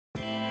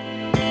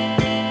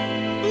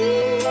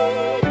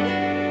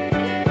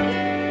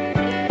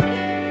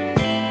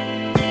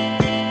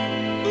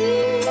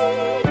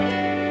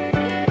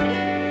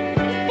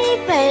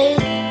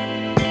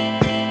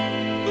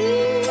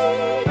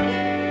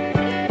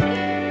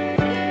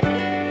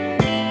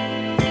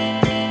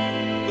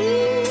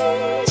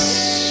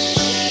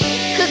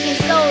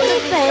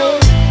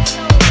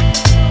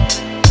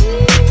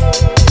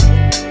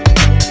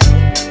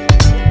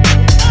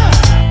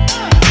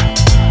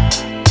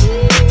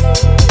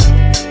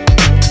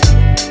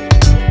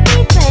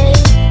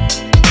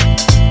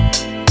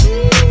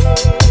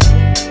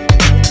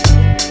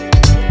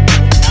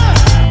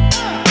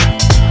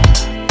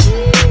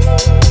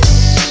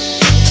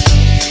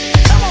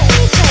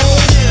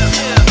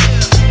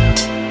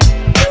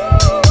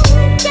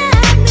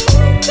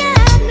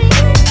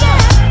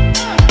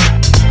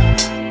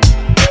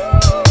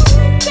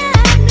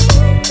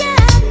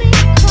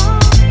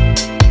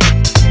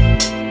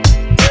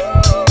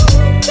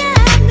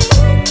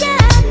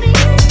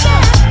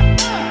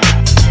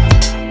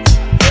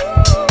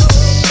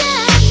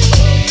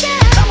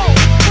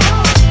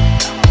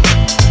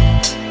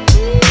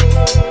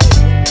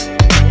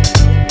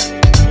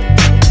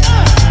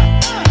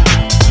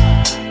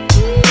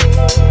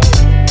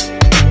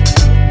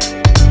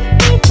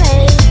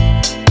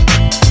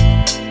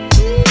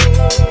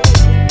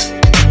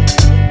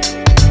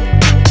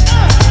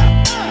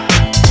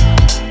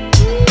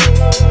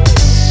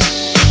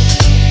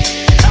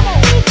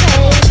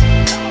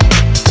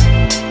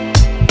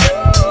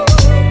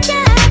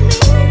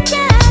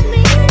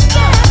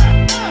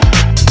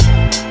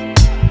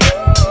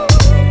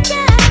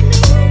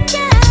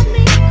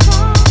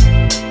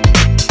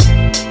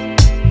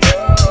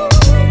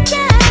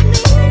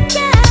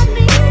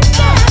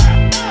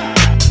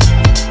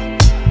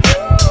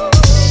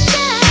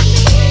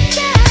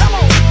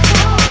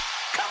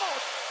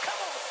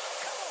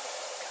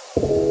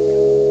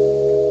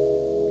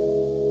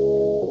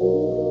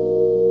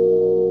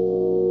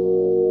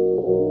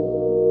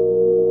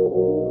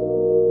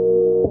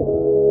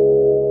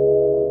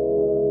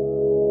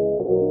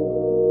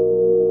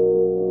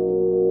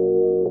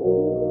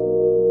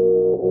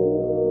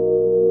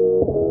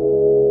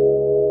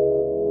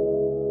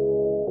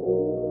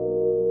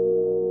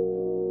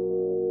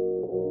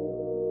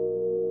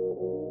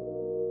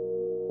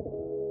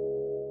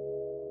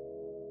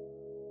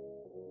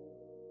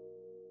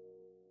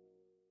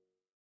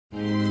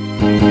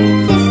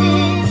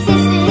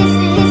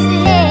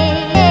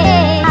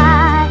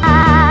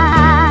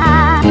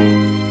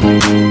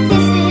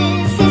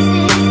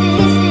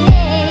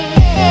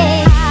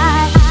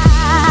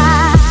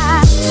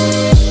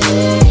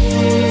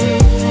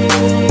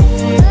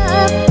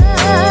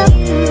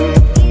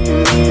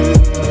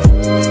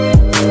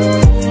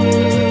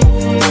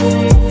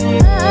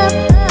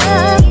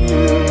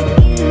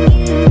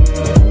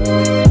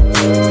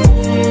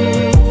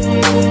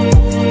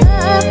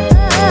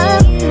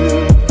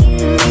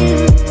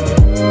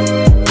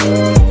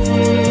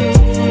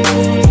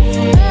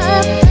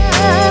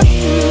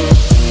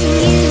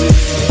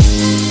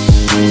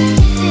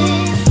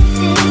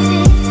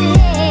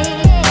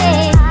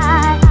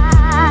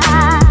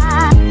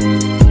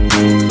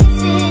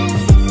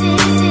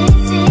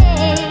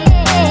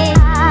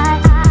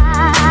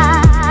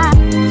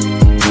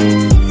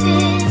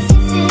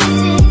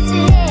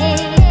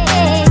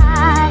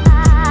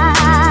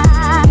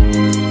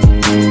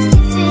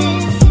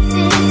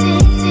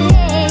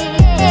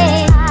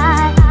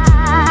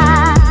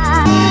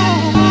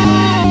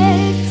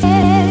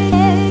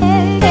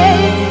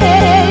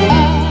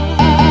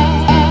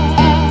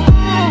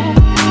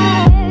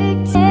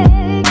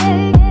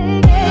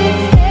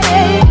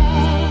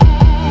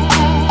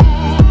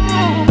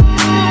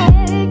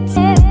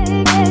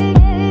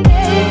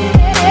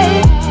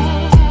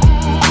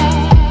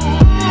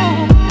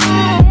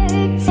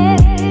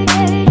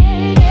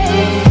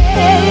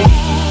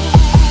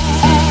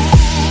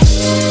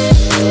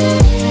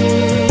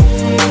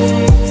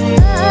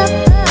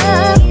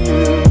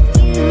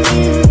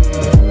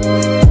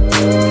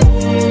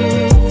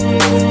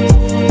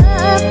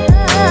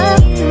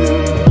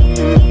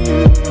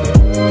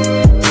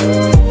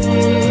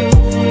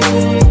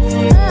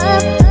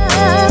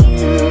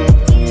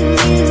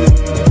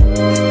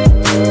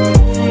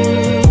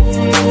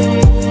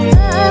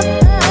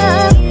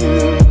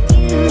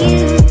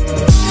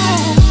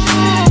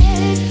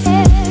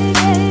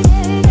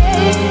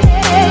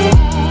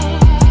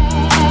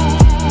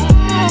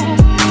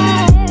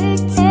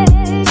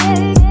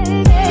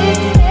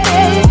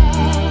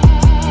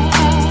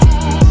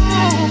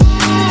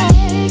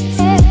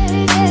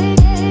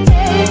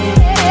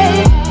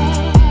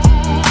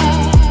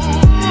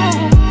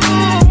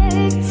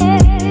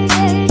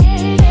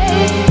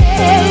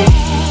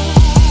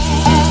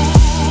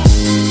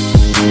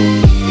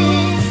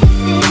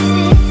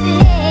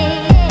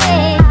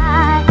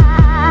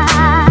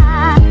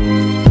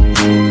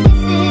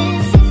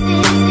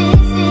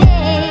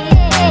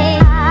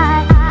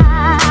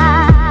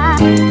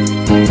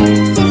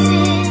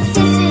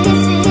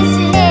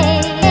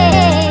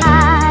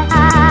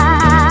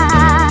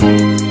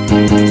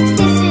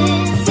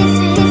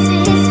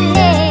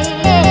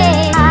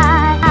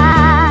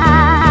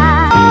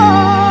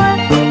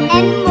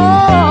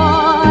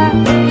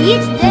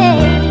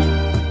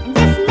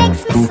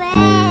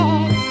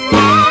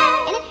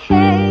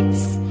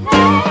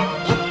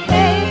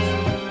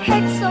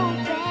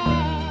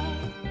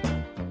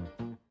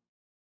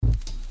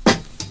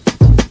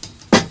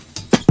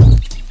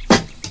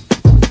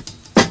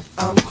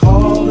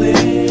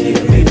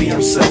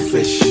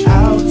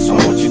selfish.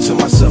 I want you to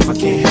myself, I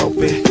can't help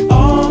it.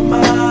 All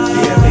mine.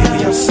 Yeah,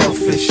 maybe I'm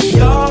selfish.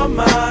 You're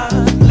my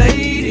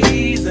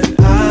ladies and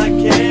I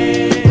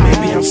can't.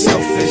 Maybe I'm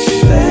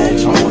selfish.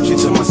 I want you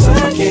to myself,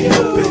 I can't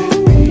help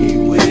it. Be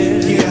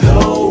with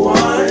no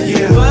one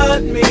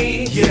but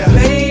me. Yeah,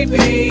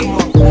 baby.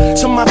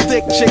 To my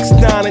thick chicks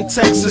down in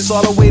Texas,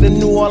 all the way to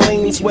New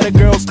Orleans where the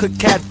girls cook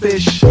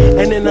catfish.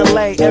 And in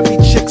LA, every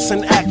chick's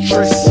an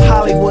actress.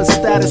 Hollywood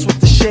status with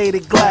the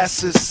shaded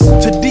glasses.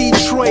 To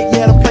Detroit,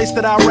 yeah, the place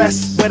that I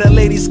rest, where the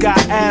ladies got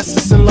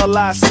asses and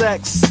la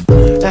sex.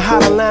 And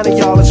hot Atlanta,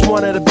 y'all, is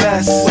one of the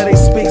best, where they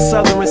speak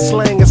southern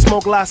slang and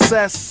smoke la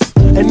cess.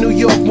 And New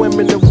York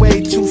women are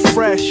way too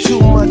fresh. Too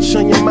much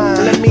on your mind,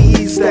 let me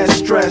ease that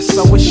stress.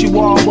 I wish you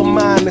all were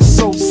mine, it's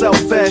so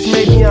selfish.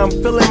 Maybe I'm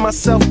feeling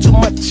myself too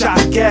much, I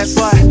guess.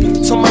 But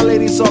to my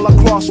ladies all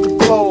across the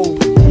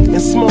globe, in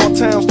small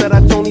towns that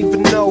I don't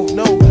even know,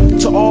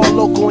 to all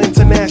local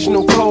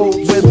international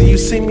codes. Whether you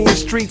see me in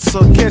streets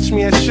or catch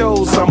me at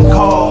shows, I'm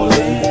calling.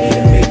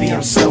 Yeah, maybe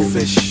I'm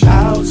selfish.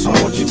 I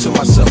want you to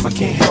myself, I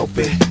can't help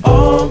it.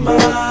 All mine.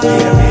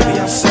 Yeah, maybe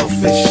I'm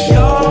selfish.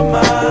 You're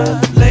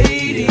my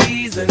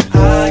ladies and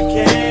I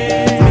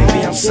can't.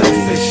 Maybe I'm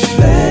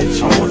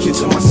selfish. I want you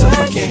to myself,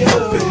 I can't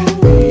help it.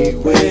 Be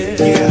with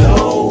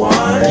no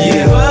one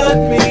but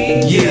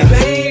me. Yeah,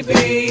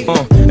 baby.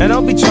 And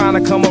don't be trying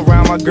to come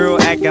around my girl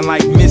acting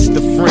like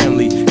Mr.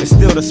 Friendly and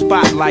still the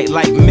spotlight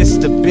like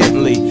Mr.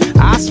 Bentley.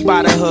 I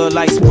spotted her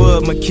like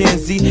Spud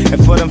McKenzie,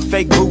 and for them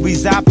fake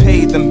boobies I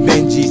paid them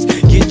Benjis.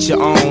 Get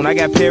your own. I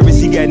got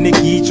Paris, he got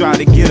Nikki, he tried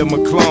to get him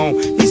a clone.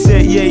 He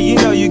said, yeah, you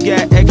know you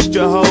got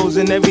extra hoes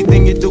and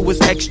everything you do is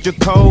extra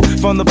cold.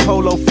 From the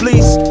polo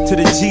fleece to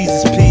the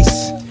Jesus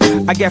piece.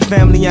 I got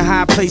family in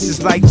high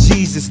places like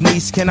Jesus,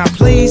 niece. Can I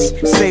please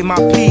say my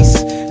piece?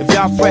 If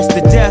y'all fresh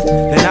to death,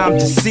 then I'm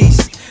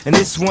deceased. And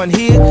this one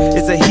here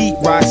is a heat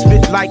rock,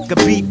 spit like a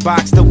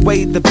beatbox, the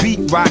way the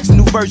beat rocks,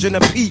 new version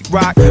of Pete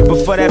Rock.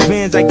 But for that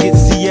Benz I get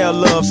CL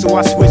love, so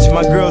I switch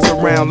my girls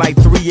around like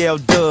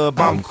 3L Dub.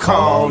 I'm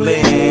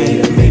calling.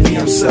 Yeah, maybe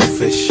I'm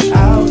selfish.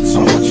 I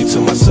want you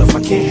to myself,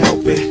 I can't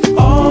help it.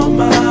 All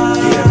mine.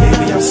 Yeah,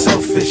 maybe I'm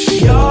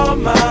selfish. You're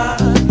my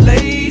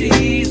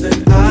ladies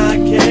and I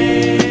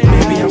can't.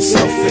 Maybe I'm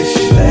selfish.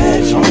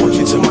 I want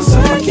you to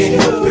myself, I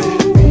can't help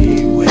it.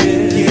 Be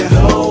with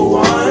no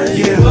one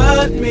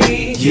but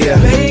me. Yeah,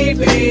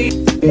 baby.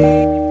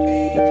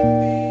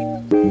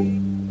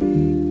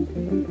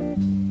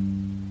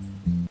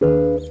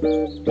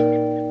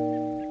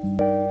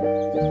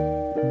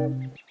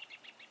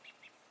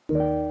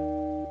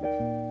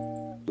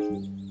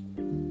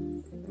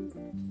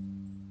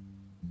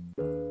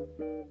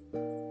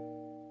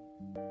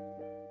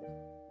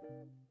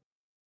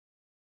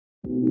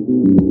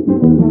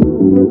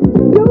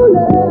 Your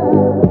love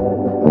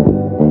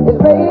is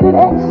rated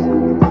X.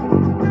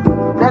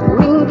 That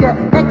means you're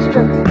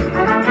extra,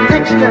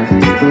 extra,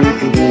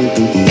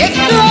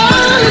 extra.